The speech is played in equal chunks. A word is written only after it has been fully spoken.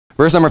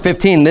Verse number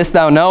 15, this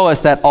thou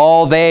knowest, that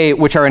all they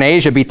which are in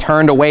Asia be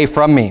turned away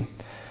from me,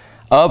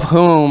 of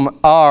whom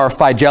are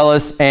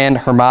Phygellus and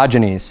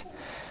Hermogenes.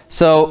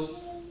 So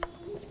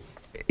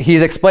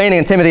he's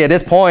explaining to Timothy at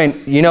this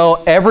point, you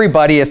know,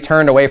 everybody is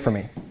turned away from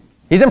me.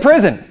 He's in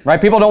prison,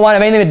 right? People don't want to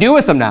have anything to do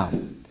with him now.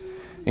 And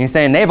he's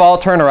saying, they've all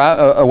turned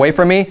away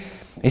from me.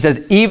 He says,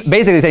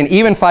 basically saying,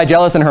 even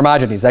Phygellus and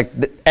Hermogenes, like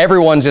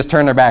everyone's just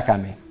turned their back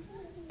on me.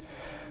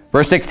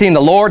 Verse 16, the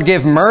Lord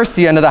give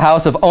mercy unto the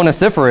house of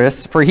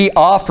Onesiphorus, for he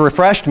oft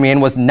refreshed me and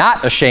was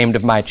not ashamed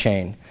of my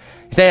chain.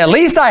 He's saying, at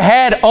least I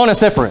had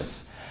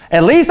Onesiphorus.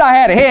 At least I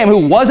had him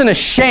who wasn't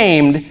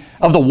ashamed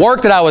of the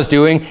work that I was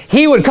doing.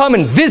 He would come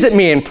and visit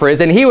me in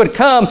prison. He would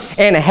come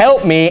and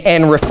help me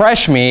and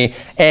refresh me,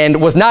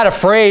 and was not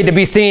afraid to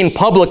be seen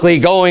publicly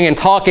going and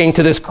talking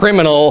to this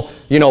criminal,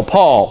 you know,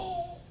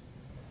 Paul.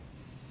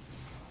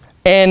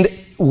 And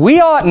we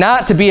ought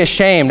not to be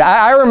ashamed.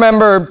 I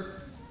remember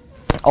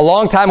a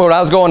long time ago when I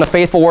was going to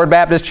Faithful Word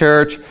Baptist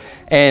Church,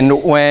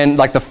 and when,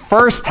 like, the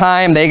first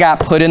time they got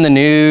put in the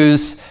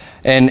news,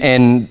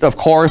 and of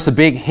course a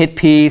big hit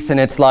piece, and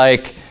it's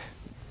like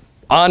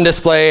on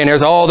display, and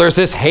there's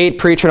this hate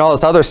preacher and all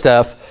this other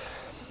stuff.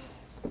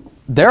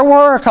 There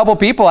were a couple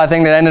people, I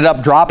think, that ended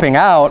up dropping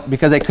out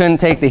because they couldn't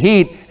take the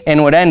heat,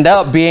 and would end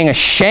up being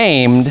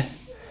ashamed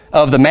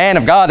of the man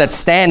of God that's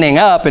standing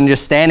up and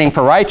just standing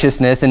for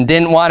righteousness, and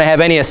didn't want to have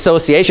any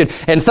association.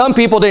 And some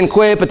people didn't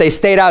quit, but they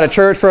stayed out of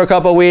church for a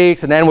couple of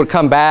weeks and then would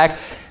come back.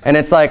 And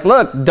it's like,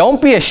 look, don't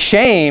be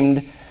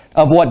ashamed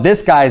of what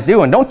this guy's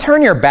doing. Don't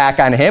turn your back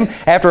on him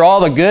after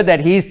all the good that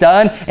he's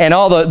done and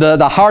all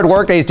the hard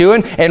work that he's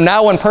doing. And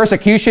now when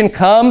persecution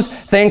comes,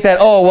 think that,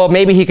 oh, well,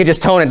 maybe he could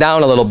just tone it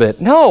down a little bit.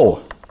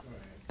 No.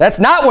 That's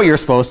not what you're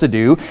supposed to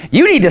do.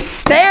 You need to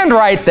stand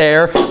right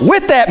there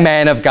with that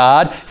man of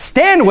God,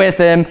 stand with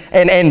him,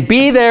 and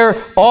be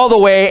there all the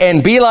way,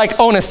 and be like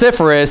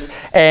Onesiphorus,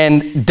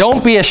 and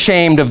don't be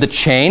ashamed of the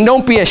chain.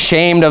 Don't be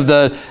ashamed of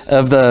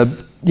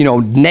the you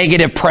know,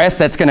 negative press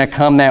that's going to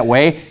come that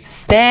way.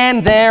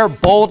 Stand there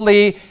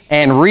boldly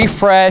and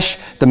refresh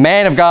the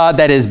man of God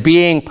that is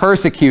being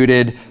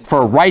persecuted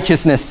for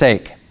righteousness'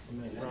 sake.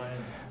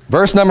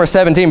 Verse number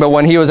 17, but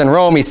when he was in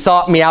Rome, he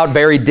sought me out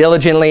very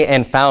diligently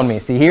and found me.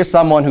 See, here's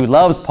someone who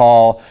loves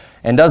Paul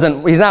and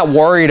he's not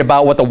worried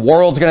about what the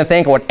world's going to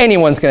think or what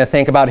anyone's going to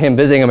think about him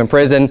visiting him in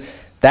prison.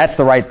 That's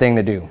the right thing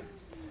to do.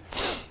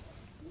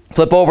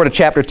 Flip over to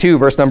chapter 2,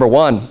 verse number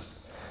 1.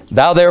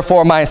 Thou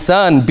therefore, my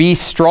son, be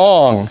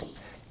strong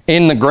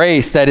in the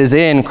grace that is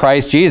in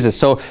Christ Jesus.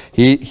 So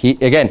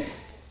again,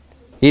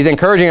 he's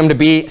encouraging him to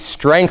be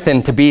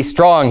strengthened, to be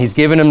strong. He's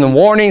giving him the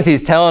warnings.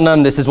 He's telling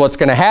them this is what's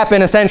going to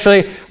happen,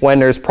 essentially. When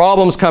there's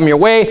problems come your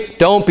way,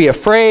 don't be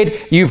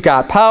afraid. You've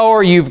got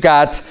power. You've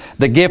got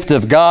the gift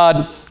of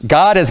God.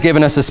 God has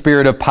given us a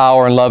spirit of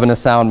power and love and a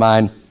sound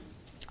mind.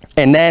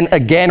 And then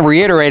again,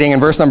 reiterating in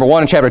verse number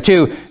 1 in chapter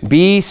 2,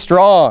 be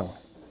strong.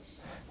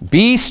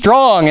 Be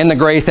strong in the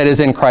grace that is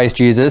in Christ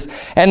Jesus,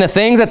 and the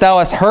things that thou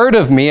hast heard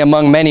of me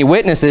among many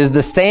witnesses,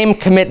 the same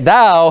commit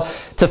thou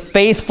to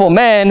faithful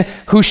men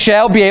who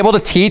shall be able to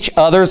teach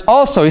others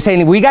also. He's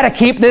saying we got to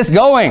keep this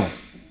going.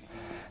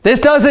 This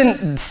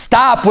doesn't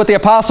stop with the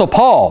Apostle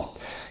Paul.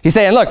 He's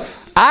saying, look,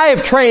 I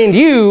have trained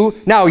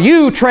you, now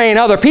you train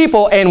other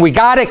people, and we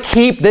got to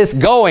keep this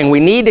going. We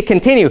need to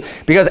continue,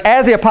 because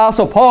as the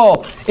Apostle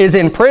Paul is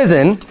in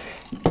prison,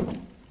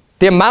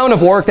 the amount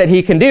of work that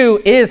he can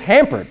do is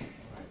hampered.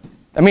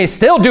 I mean, he's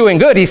still doing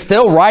good. He's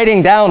still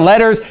writing down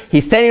letters.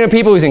 He's sending to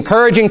people. He's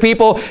encouraging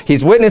people.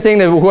 He's witnessing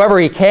to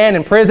whoever he can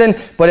in prison.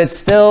 But it's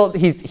still,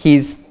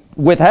 he's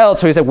withheld.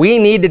 So he said, we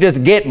need to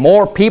just get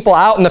more people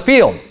out in the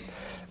field.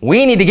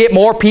 We need to get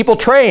more people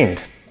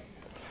trained.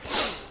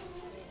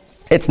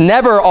 It's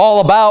never all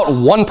about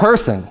one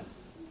person,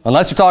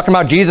 unless you're talking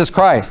about Jesus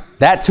Christ.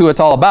 That's who it's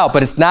all about.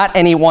 But it's not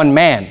any one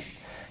man.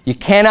 You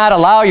cannot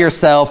allow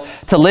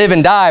yourself to live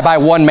and die by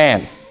one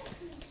man,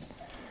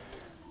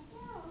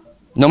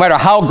 no matter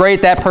how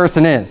great that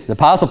person is. The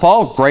Apostle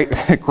Paul, great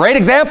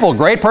example,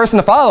 great person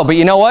to follow. But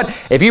you know what?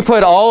 If you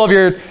put all of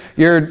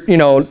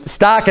your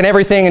stock and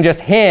everything in just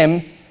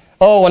him,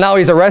 oh, well, now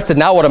he's arrested.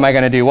 Now what am I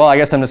going to do? Well, I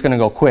guess I'm just going to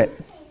go quit.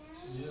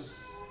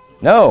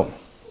 No.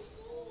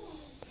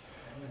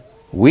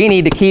 We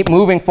need to keep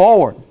moving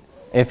forward.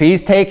 If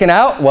he's taken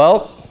out,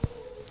 well,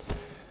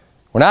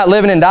 we're not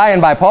living and dying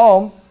by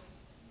Paul.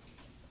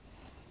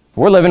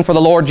 We're living for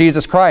the Lord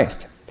Jesus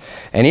Christ.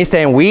 And he's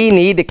saying we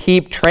need to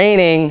keep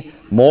training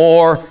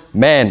more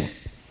men.